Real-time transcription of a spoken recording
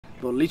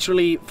But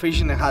literally,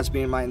 fishing has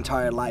been my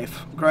entire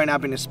life. Growing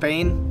up in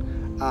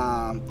Spain,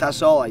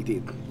 that's all I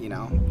did, you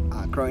know.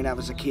 Growing up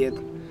as a kid,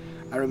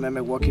 I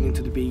remember walking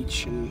into the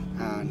beach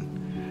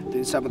and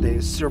doing some of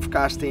the surf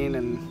casting,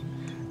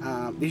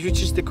 and this was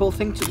just a cool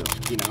thing to do,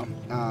 you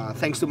know.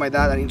 Thanks to my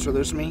dad that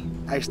introduced me,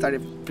 I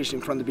started fishing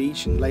from the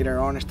beach, and later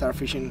on I started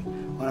fishing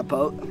on a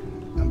boat,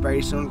 and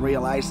very soon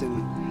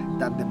realizing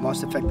that the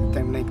most effective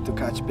technique to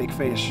catch big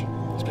fish,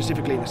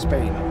 specifically in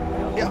Spain,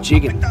 is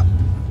jigging.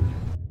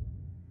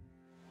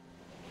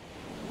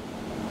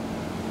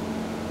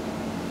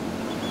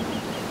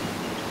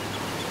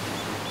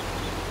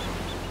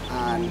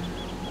 And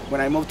when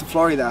I moved to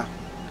Florida,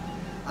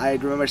 I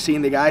remember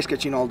seeing the guys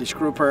catching all this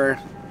grouper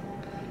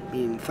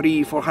in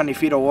 300-400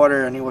 feet of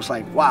water, and it was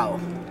like, wow,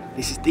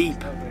 this is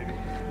deep.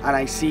 And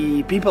I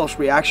see people's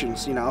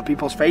reactions, you know,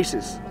 people's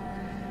faces.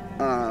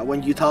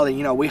 When you tell them,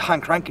 you know, we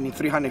hunt cranking in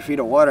 300 feet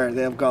of water,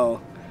 they'll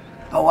go,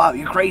 oh wow,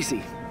 you're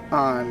crazy.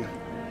 And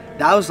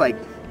that was like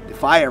the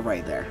fire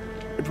right there.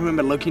 I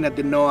remember looking at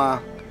the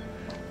NOAA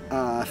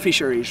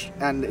fisheries,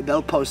 and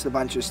they'll post a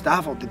bunch of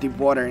stuff on the deep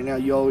water. You know,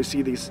 you always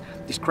see these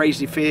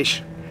crazy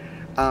fish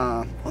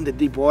on the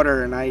deep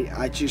water, and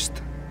I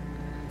just,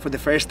 for the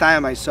first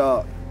time, I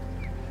saw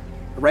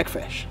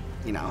wreckfish,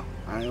 you know,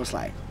 and it was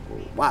like,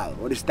 wow,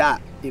 what is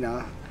that? You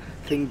know,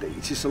 thing that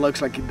it just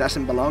looks like it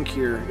doesn't belong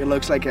here. It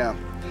looks like an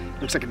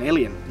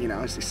alien, you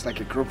know. It's just like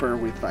a grouper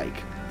with like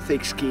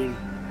thick skin,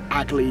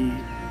 ugly.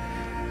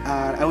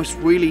 I was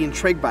really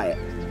intrigued by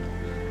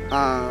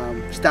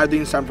it. Started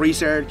doing some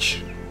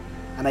research,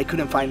 and I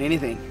couldn't find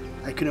anything.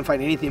 I couldn't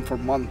find anything for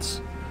months.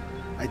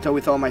 I talked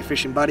with all my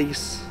fishing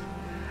buddies.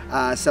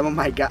 Some of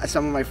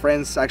my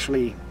friends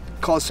actually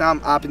caught some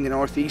up in the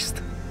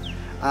Northeast.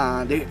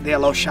 They're a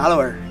lot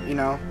shallower, you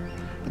know.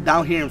 But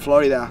down here in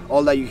Florida,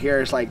 all that you hear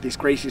is like these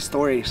crazy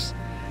stories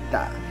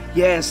that,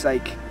 yes,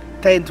 like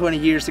 10, 20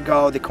 years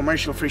ago, the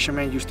commercial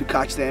fishermen used to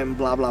catch them,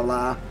 blah, blah,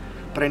 blah.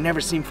 But I never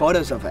seen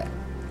photos of it.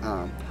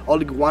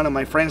 Only one of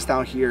my friends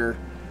down here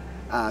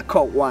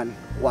caught one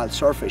while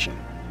surf fishing.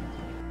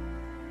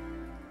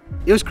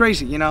 It was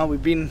crazy, you know.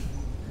 We've been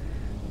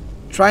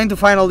trying to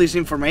find all this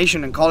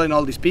information and calling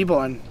all these people,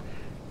 and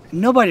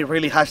nobody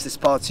really has the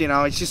spots, you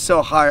know. It's just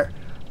so hard.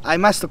 I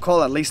must have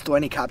called at least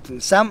 20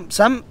 captains.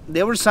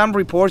 There were some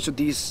reports of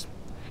these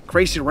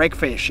crazy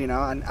wreckfish, you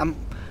know, and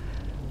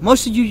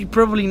most of you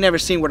probably never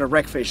seen what a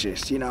wreckfish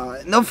is, you know.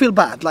 Don't feel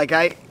bad, like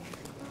I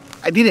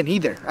didn't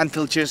either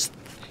until just,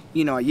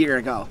 you know, a year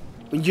ago.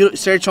 When you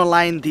search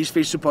online, these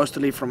fish supposed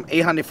to live from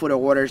 800 feet of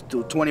water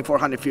to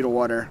 2,400 feet of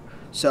water.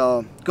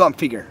 So go and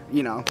figure,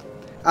 you know.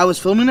 I was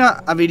filming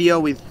a video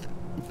with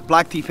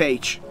Black Tip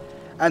Page,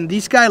 and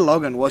this guy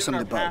Logan was on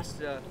the boat.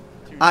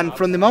 And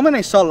from the moment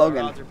I saw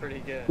Logan,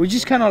 we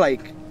just kind of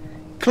like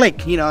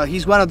click, you know.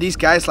 He's one of these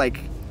guys, like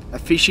a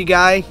fishy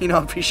guy, you know,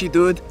 a fishy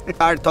dude. We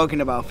start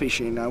talking about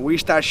fishing, and we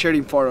start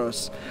sharing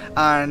photos.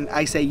 And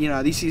I say, you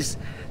know, this is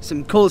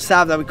some cool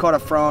stuff that we caught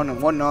up front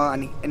and whatnot.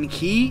 And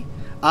he,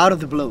 out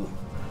of the blue,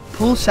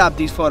 pulls up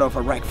this photo of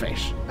a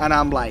wreckfish. And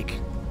I'm like,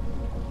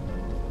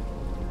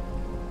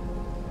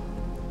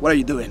 what are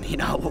you doing, you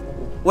know?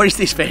 Where is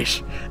this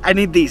fish? I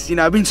need this, you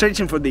know, I've been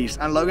searching for this.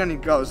 And Logan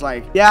goes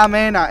like, yeah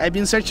man, I've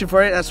been searching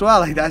for it as well,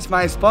 like that's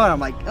my spot. I'm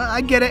like, oh, I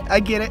get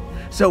it.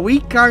 So we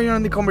carry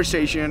on the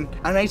conversation,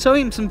 and I saw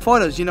him some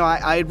photos, you know.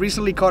 I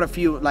recently caught a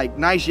few like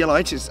nice yellow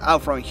edges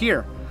out from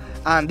here,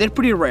 and they're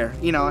pretty rare,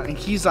 you know. And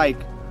he's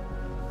like,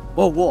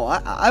 whoa,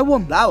 I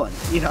want that one,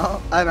 you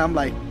know. And I'm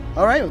like,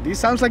 all right, well, this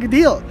sounds like a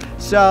deal.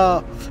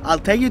 So I'll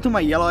take you to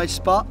my yellow edge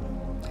spot,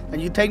 and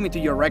you take me to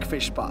your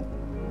wreckfish spot.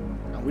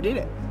 And we did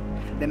it.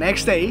 The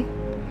next day,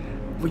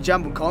 we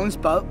jumped on Colin's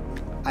boat.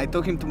 I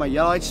took him to my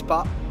yellow edge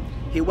spot.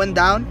 He went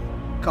down,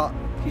 caught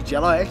his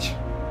yellow edge,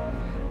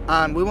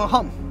 and we went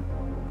home.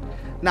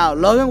 Now,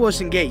 Logan was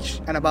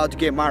engaged and about to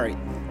get married,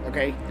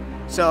 okay?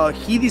 So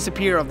he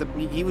disappeared,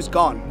 he was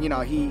gone, you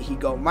know. He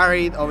got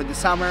married over the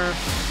summer,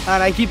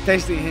 and I keep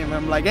texting him.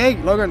 I'm like, hey,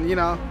 Logan, you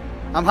know,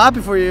 I'm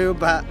happy for you,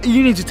 but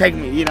you need to take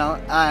me, you know.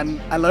 And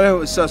Logan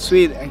was so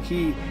sweet, and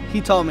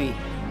he told me,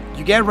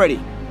 you get ready.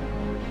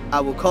 I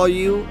will call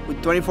you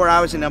with 24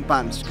 hours in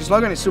advance, because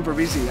Logan is super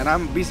busy and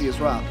I'm busy as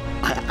well.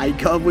 I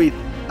go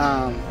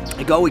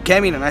with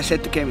Kevin, and I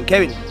said to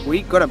Kevin,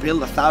 we gotta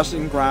build a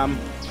 1,000-gram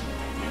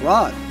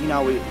rod. You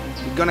know, we're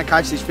gonna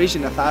catch this fish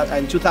in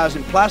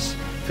 2,000 plus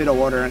feet of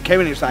water. And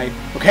Kevin is like,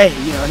 okay,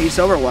 you know, he's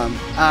overwhelmed.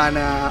 And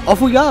off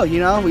we go.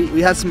 You know,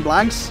 we had some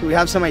blanks, we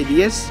have some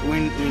ideas.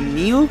 We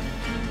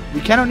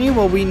kind of knew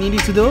what we needed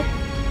to do,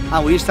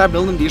 and we started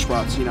building these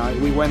rods. You know,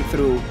 we went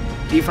through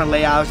different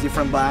layouts,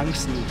 different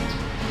blanks, and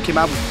came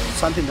up with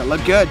something that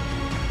looked good.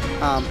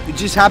 It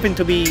just happened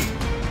to be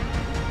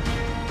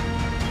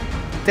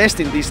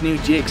testing these new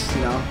jigs,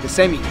 you know, the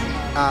semi.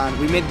 And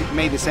we made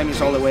the semis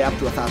all the way up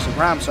to 1,000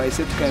 grams. So I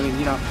said to Kevin,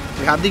 you know,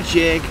 we have this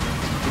jig,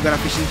 we're gonna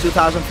fish in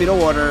 2,000 feet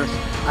of water.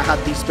 I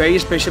have this very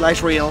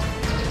specialized reel,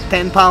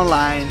 10-pound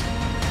line,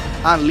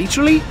 and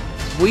literally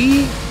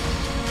we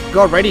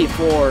got ready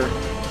for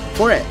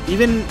it,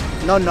 even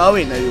not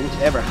knowing that it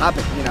would ever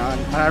happen, you know.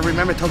 And I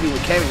remember talking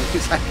with Kevin,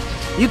 he's like,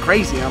 you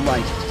crazy? And I'm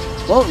like,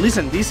 well,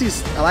 listen, this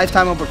is a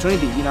lifetime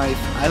opportunity. You know,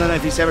 I don't know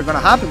if it's ever gonna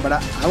happen, but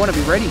I want to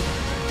be ready.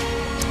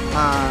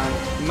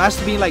 It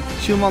must be like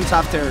 2 months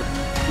after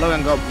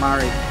Logan got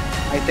married.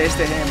 I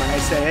texted him and I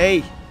said,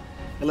 hey,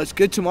 it looks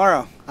good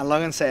tomorrow. And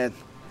Logan said,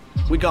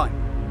 we're going.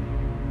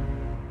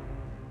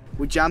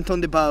 We jumped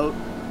on the boat.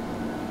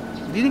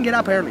 We didn't get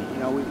up early. You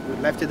know, we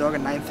left the dog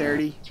at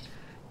 9:30.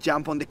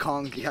 Jump on the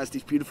conch. He has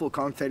this beautiful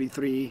conch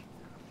 33.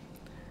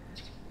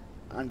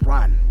 And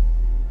run.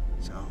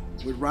 So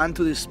we ran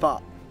to the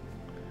spot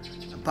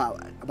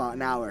about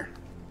an hour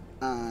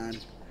and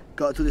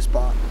got to the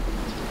spot.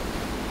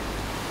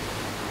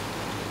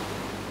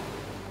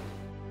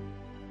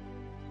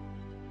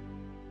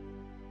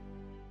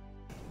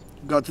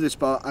 Got to the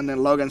spot and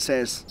then Logan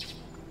says,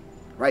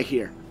 right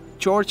here,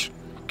 George,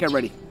 get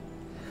ready.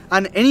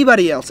 And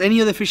anybody else,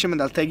 any other fisherman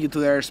that'll take you to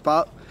their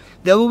spot,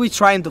 they will be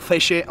trying to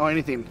fish it or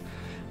anything.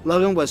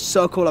 Logan was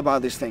so cool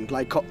about this thing.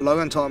 Like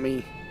Logan told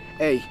me,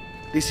 hey,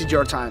 this is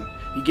your time.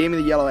 You gave me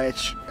the yellow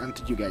edge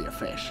until you get your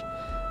fish.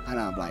 And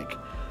I'm like,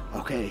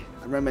 okay.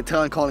 I remember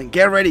telling Colin,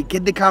 get ready,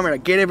 get the camera,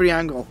 get every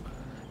angle.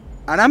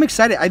 And I'm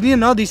excited. I didn't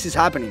know this is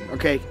happening,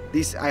 okay?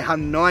 I have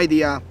no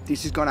idea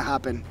this is gonna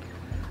happen.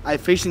 I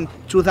fished in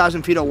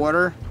 2,000 feet of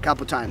water a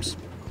couple times.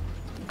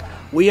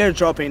 We are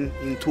dropping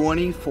in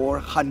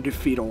 2,400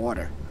 feet of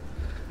water.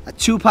 A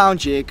 2-pound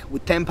jig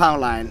with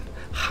 10-pound line,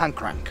 hand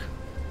crank.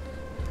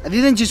 I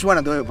didn't just want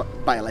to do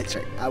it by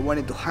electric. I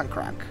wanted to hand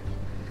crank.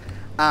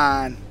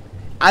 And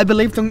I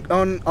believed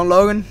on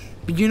Logan,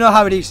 but you know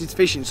how it is, it's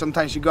fishing.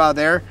 Sometimes you go out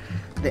there,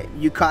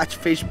 you catch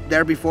fish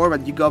there before,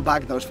 but you go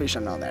back, those fish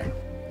are not there.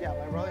 Yeah,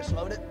 my rod is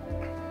loaded.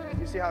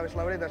 You see how it's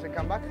loaded, doesn't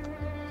come back?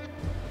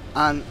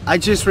 And I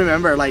just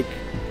remember like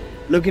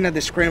looking at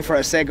the screen for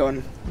a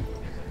second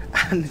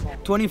and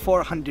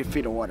 2,400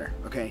 feet of water,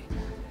 okay?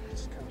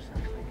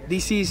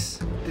 This is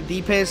the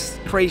deepest,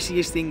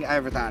 craziest thing I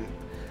ever done.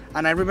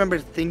 And I remember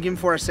thinking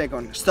for a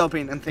second,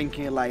 stopping and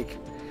thinking like,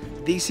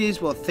 this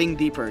is what Think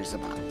Deeper is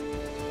about.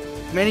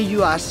 Many of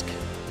you ask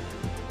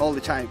all the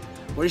time,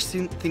 what is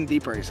Think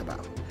Deeper is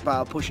about?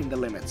 About pushing the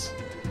limits.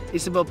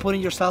 It's about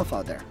putting yourself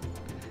out there.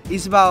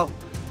 It's about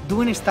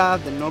doing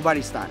stuff that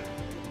nobody's done.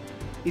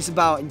 It's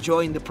about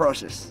enjoying the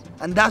process.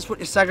 And that's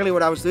exactly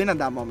what I was doing at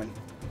that moment.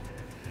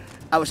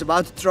 I was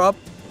about to drop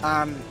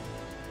and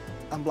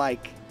I'm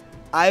like,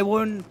 I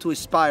want to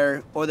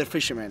inspire other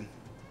fishermen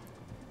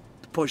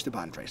to push the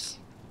boundaries.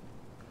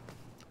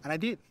 And I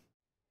did.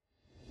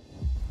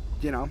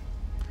 You know,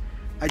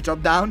 I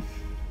dropped down,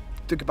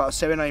 took about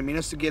 7 or 8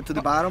 minutes to get to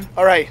the bottom.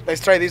 All right, let's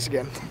try this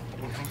again.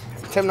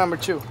 Attempt number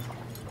 2.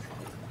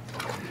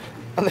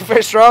 On the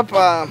first drop,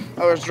 I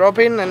was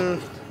dropping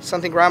and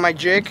something grabbed my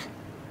jig.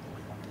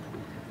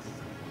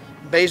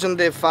 Based on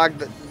the fact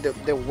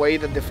that the way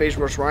that the fish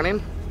was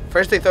running,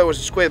 first I thought it was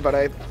a squid, but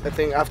I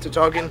think after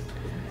talking,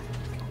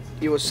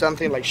 it was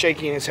something like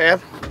shaking his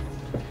head.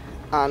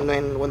 And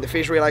then when the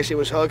fish realized he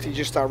was hooked, he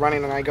just started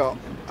running, and I got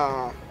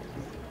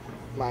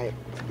my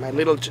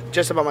little,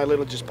 just about my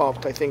little just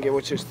popped. I think it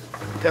was just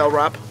tail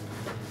wrap,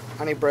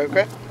 and he broke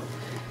it.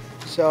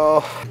 So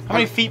how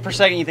many feet per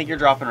second you think you're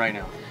dropping right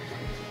now?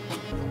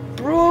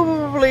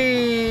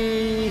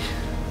 Probably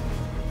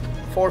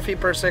 4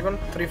 feet per second,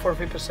 3-4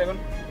 feet per second.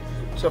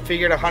 So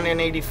figured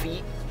 180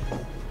 feet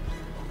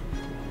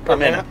per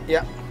minute.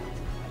 Yeah.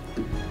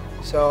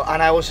 So,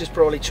 and I was just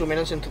probably 2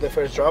 minutes into the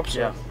first drop. So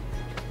yeah.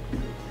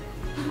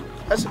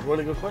 That's a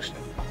really good question.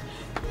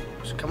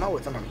 We should come out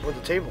with them with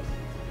the table.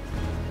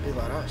 Be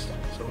about us,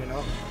 so we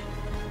know.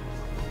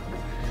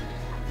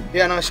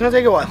 Yeah, no, it's gonna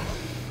take a while.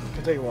 It's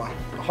gonna take a while.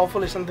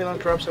 Hopefully something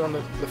else drops it on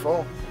the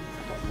fall.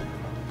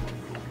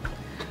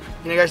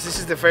 You know, guys, this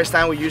is the first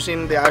time we're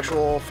using the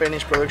actual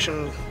finished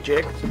production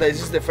jig. So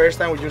this is the first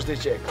time we use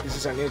this jig. This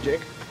is a new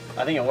jig.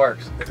 I think it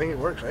works. I think it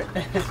works, right?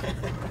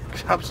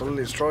 It's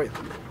absolutely destroyed.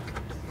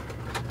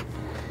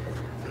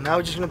 And now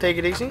we're just gonna take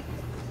it easy.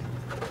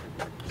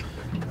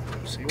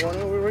 See what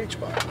we reach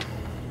by.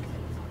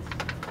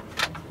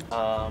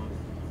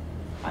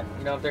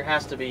 You know, there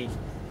has to be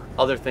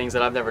other things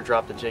that I've never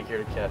dropped a jig here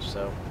to catch,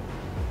 so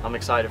I'm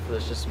excited for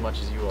this just as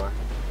much as you are.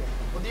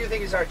 What do you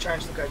think is our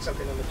chance to catch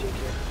something on the jig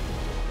here?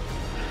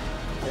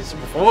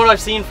 From what I've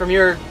seen from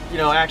your,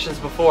 actions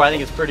before, I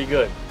think it's pretty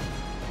good.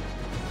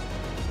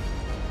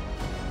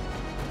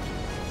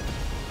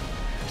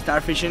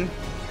 Start fishing.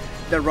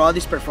 The rod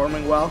is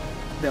performing well.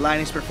 The line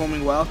is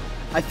performing well.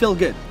 I feel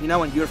good. You know,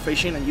 when you're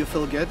fishing and you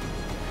feel good.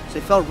 So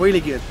it felt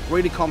really good,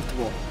 really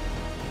comfortable.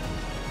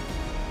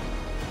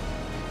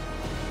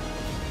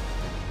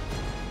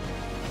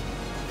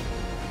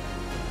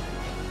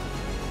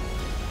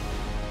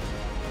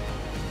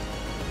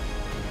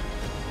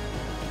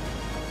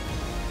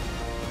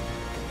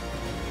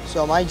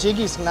 So my jig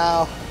is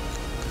now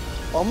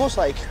almost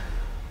like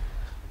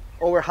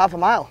over half a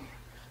mile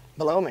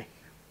below me.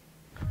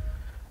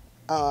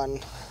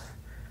 And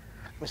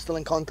I'm still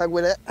in contact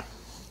with it.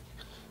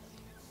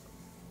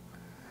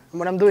 And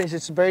what I'm doing is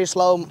it's a very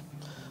slow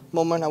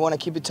moment. I want to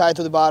keep it tied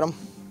to the bottom.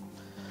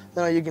 I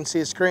don't know if you can see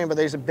the screen, but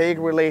there's a big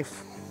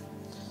relief.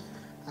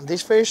 And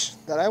these fish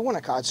that I want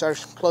to catch are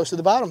close to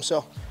the bottom,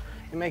 so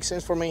it makes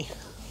sense for me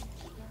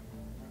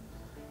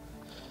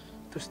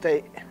to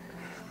stay.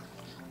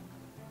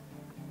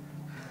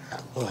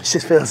 Oh, it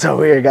just feels so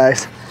weird,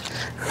 guys.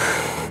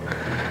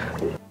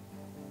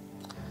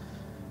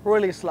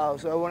 Really slow,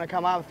 so I want to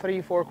come out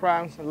 3-4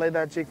 crowns and let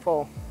that jig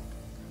fall.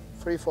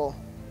 Free fall.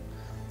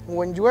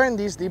 When you are in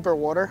this deeper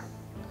water,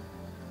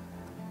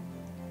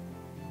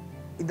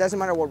 it doesn't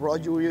matter what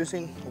rod you're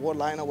using, what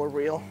line or what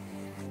reel,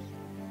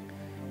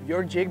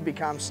 your jig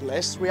becomes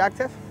less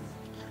reactive.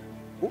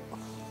 Ooh.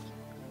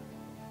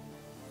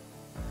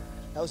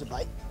 That was a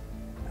bite.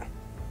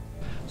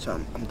 So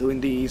I'm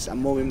doing this, I'm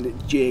moving the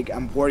jig,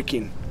 I'm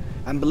working,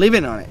 I'm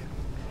believing on it.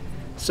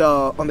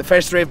 So on the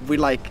first drift, we're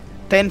like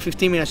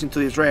 10-15 minutes into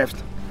this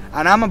drift,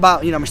 and I'm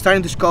about, I'm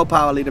starting to scope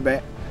out a little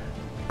bit,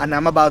 and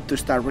I'm about to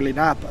start reeling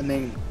up, and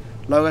then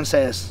Logan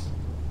says,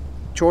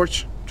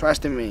 George,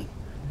 trust in me,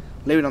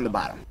 leave it on the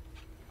bottom.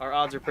 Our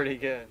odds are pretty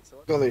good. So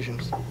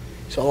Conditions.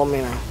 It's all on me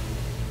now.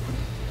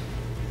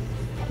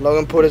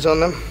 Logan put us on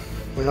them.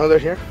 We know they're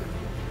here.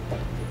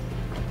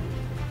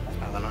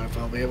 I don't know if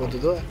I'll be able to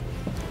do it.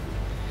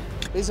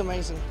 It's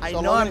amazing. I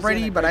know I'm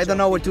ready, but I don't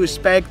know what to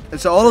expect. And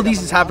so all of this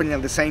is happening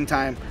at the same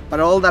time. But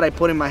all that I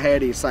put in my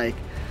head is like,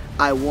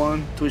 I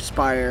want to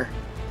inspire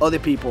other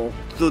people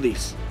to do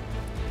this.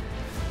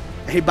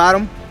 I hit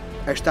bottom,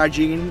 I start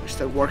jigging,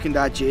 start working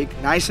that jig,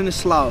 nice and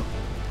slow,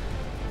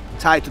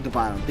 tied to the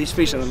bottom. These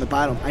fish are on the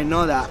bottom. I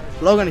know that.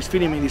 Logan is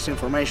feeding me this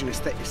information.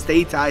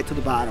 Stay tied to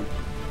the bottom.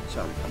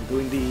 So I'm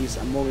doing this,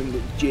 I'm moving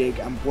the jig,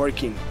 I'm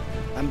working,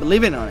 I'm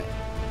believing on it.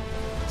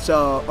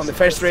 So on the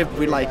first drift,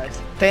 we're like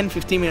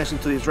 10-15 minutes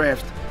into this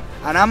drift,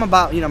 and I'm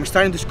about, I'm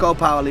starting to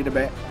scope out a little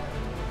bit,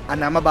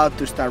 and I'm about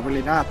to start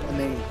reeling up, and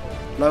then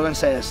Logan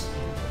says,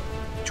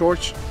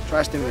 George,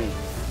 trust in me,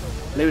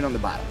 leave it on the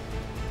bottom.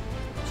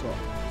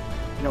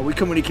 So, we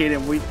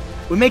communicated, we're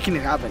making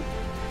it happen.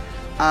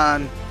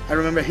 And I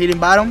remember hitting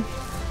bottom,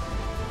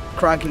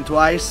 cranking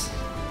twice,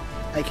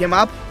 I came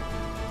up,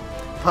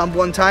 pump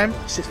one time,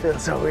 it just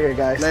feels so weird,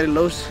 guys. Let it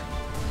loose,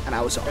 and I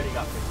was on.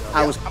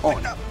 I was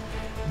on.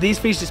 This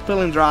fish is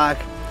pulling drag.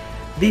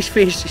 This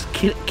fish is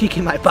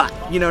kicking my butt.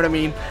 You know what I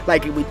mean?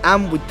 Like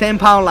I'm with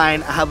 10-pound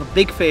line. I have a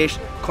big fish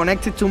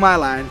connected to my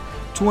line,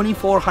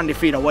 2,400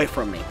 feet away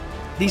from me.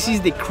 This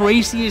is the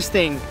craziest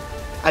thing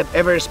I've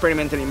ever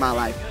experimented in my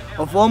life.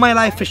 Of all my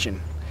life fishing,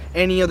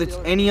 any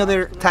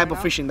other type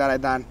of fishing that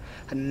I've done,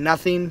 had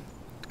nothing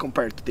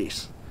compared to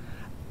this.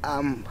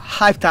 I'm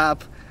hyped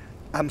up.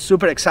 I'm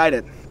super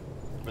excited.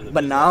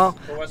 But now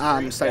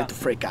I'm starting to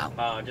freak out.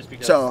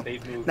 So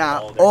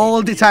now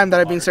all the time that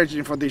I've been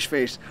searching for this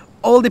fish,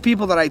 all the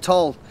people that I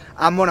told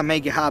I'm gonna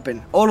make it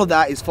happen, all of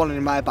that is falling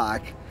in my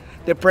back.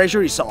 The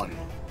pressure is on.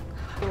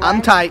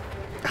 I'm tight.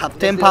 I have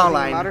 10-pound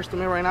line,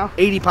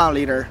 80-pound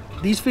leader.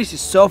 This fish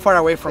is so far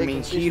away from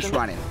me. He's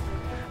running,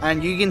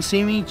 and you can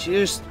see me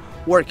just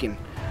working.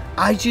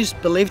 I just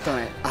believed on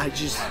it. I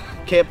just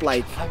kept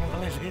like, I can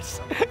believe this.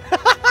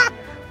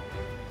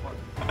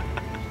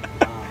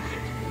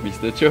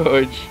 Mr.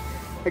 George.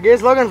 I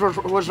guess Logan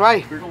was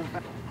right.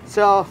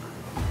 So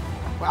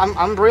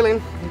I'm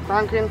reeling, I'm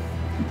cranking,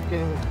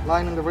 getting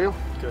line in the reel.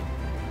 Good.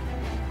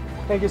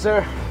 Thank you,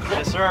 sir.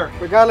 Yes, sir.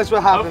 Regardless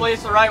what happens. Hopefully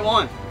it's the right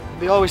one.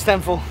 Be always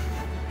thankful.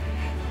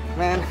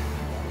 Man,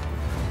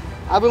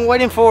 I've been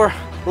waiting for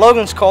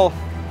Logan's call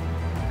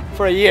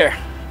for a year.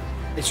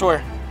 I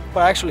swear.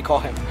 But I actually call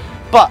him.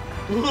 But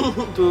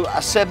to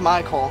accept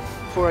my call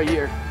for a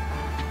year.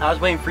 I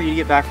was waiting for you to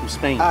get back from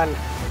Spain. And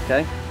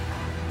okay.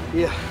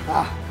 Yeah,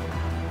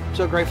 I'm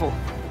so grateful.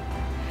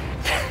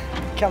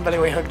 Can't believe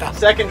we hooked up.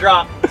 Second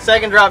drop,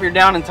 you're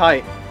down and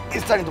tight.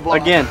 It's starting to blow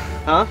up. Again,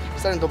 huh?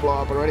 It's starting to blow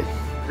up already.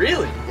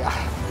 Really? Yeah.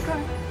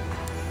 Okay.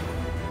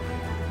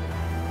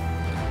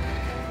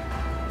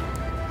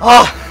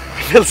 Oh,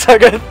 it feels so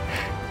good.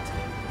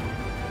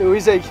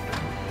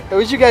 I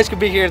wish you guys could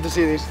be here to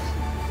see this.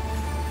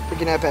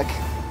 Freaking epic.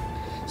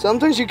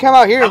 Sometimes you come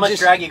out here How and much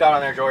drag you got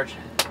on there, George?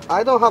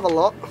 I don't have a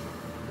lot.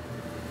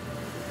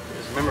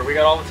 Remember, we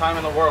got all the time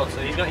in the world, so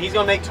he's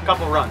gonna make a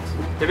couple runs.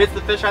 If it's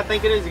the fish I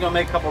think it is, he's gonna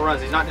make a couple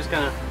runs. He's not just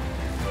gonna.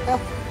 Yeah.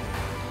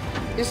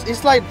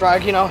 It's like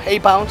drag,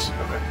 8 pounds.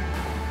 Okay.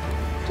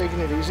 Taking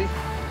it easy.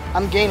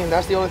 I'm gaining.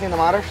 That's the only thing that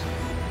matters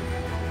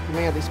to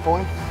me at this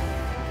point.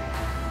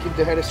 Keep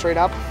the head straight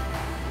up,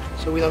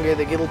 so we don't get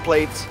the gill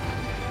plates.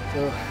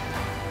 So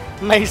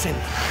amazing.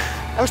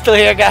 I'm still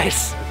here,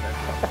 guys.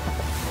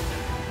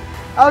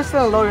 I was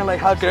telling Logan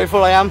like how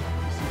grateful I am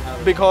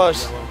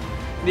because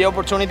the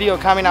opportunity of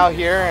coming out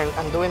here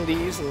and doing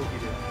these, and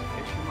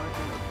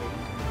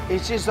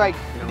it's just like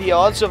the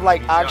odds of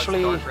like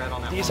actually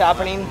this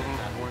happening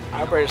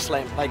are very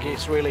slim. Like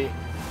it's really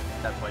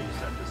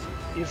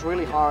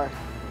hard.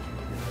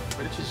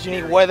 You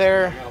need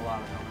weather,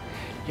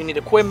 you need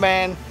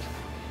equipment,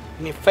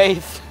 you need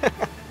faith.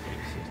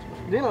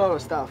 You need a lot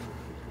of stuff,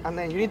 and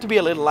then you need to be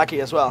a little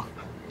lucky as well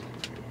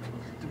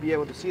to be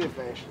able to see the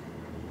fish.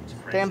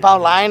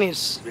 10-pound line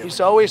is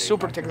always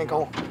super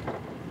technical.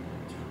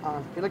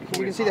 You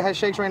can see the head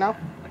shakes right now.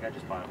 Like I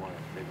just bought one of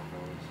the bigger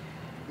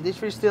This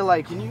fish still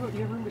like Can you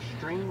remember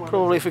string?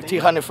 probably 50,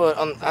 100 foot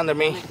under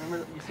me.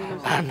 Remember, you seen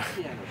those?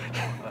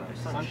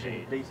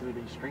 Sunshade. Basically,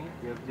 they string.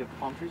 You have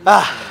palm trees.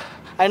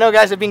 I know,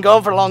 guys, I've been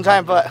going for a long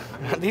time, but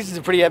this is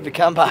a pretty epic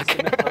comeback.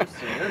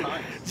 They're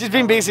nice. Just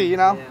been busy, you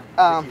know,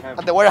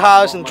 at the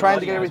warehouse and trying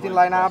to get everything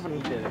lined up.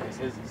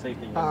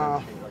 And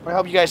I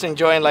hope you guys are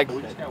enjoying like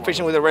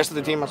fishing with the rest of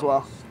the team as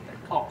well.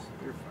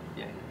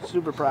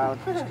 Super proud.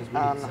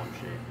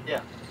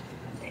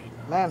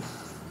 Man,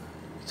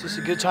 it's just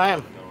a good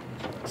time.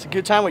 It's a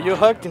good time when you're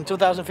hooked in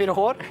 2,000 feet of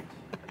water.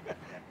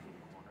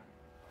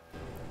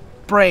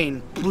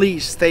 Brain,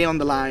 please stay on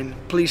the line.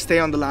 Please stay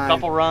on the line.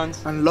 Couple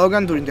runs. And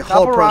Logan, during the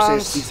whole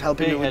process, he's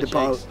helping me with the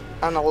boat.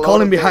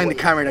 Calling behind the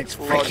camera, that's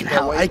freaking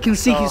out. I can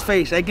see his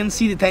face. I can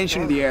see the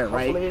tension in the air,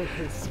 right?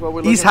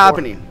 It's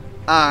happening.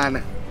 And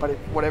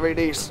whatever it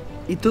is,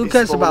 it took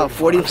us about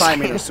 45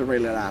 minutes to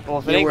reel it up. Well,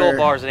 if it ain't gold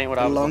bars, it ain't what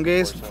I was looking for. The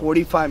longest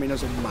 45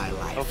 minutes of my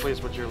life. Hopefully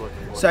it's what you're looking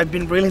for. So I've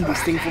been reeling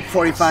this thing for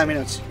 45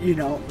 minutes, you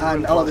know,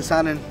 and all of a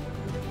sudden,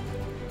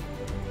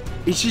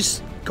 it's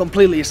just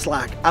completely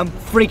slack. I'm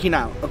freaking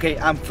out, okay?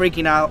 I'm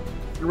freaking out.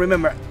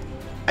 Remember,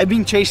 I've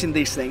been chasing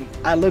this thing.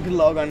 I look at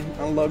Logan,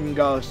 and Logan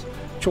goes,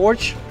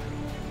 George,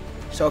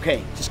 it's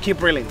okay, just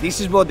keep reeling.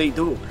 This is what they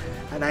do.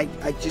 And I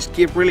just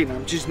keep reeling.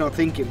 I'm just not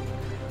thinking.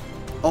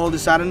 All of a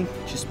sudden,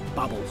 just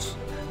bubbles.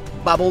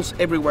 Bubbles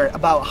everywhere.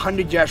 About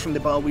 100 yards from the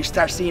boat, we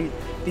start seeing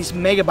these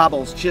mega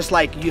bubbles, just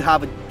like you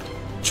have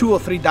 2 or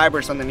 3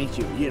 divers underneath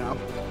you, you know?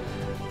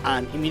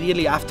 And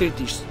immediately after,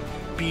 this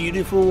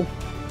beautiful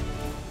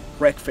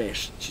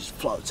wreckfish just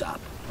floats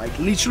up. Like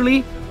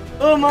literally,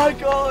 oh my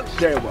gosh,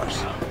 there it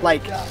was.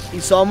 Like,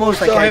 it's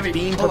almost like I've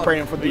been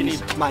preparing for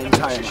this my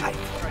entire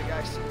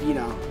life. You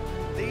know,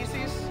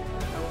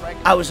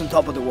 I was on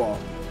top of the wall.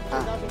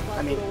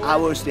 I mean, I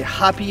was the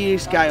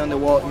happiest guy on the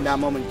wall in that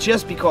moment,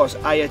 just because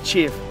I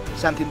achieved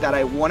something that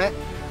I wanted,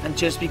 and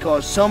just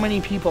because so many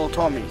people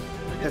told me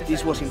that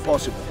this was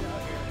impossible.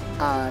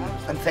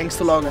 And thanks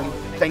to Logan,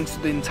 thanks to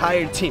the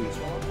entire team,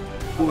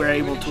 we were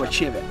able to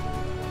achieve it.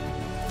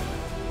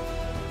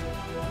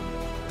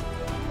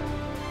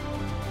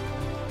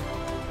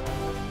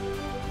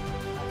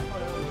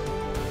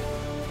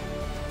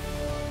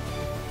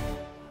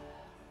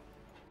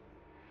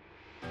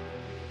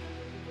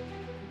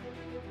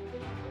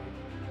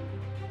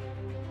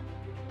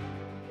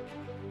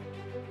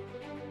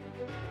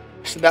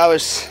 So that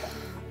was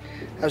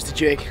the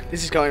jig.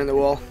 This is going in the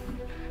wall.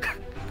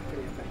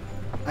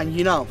 And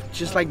you know,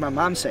 just like my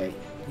mom said,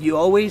 you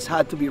always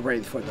had to be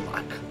ready for the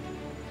luck.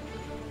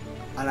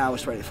 And I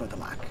was ready for the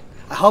luck.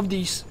 I hope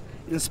this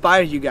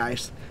inspires you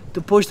guys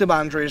to push the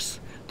boundaries,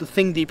 to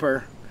think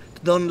deeper,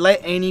 to don't let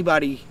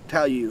anybody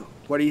tell you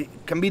what it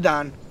can be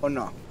done or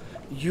not.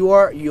 You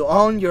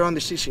own your own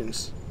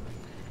decisions.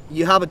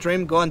 You have a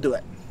dream, go and do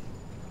it.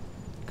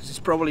 Because it's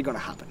probably gonna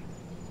happen.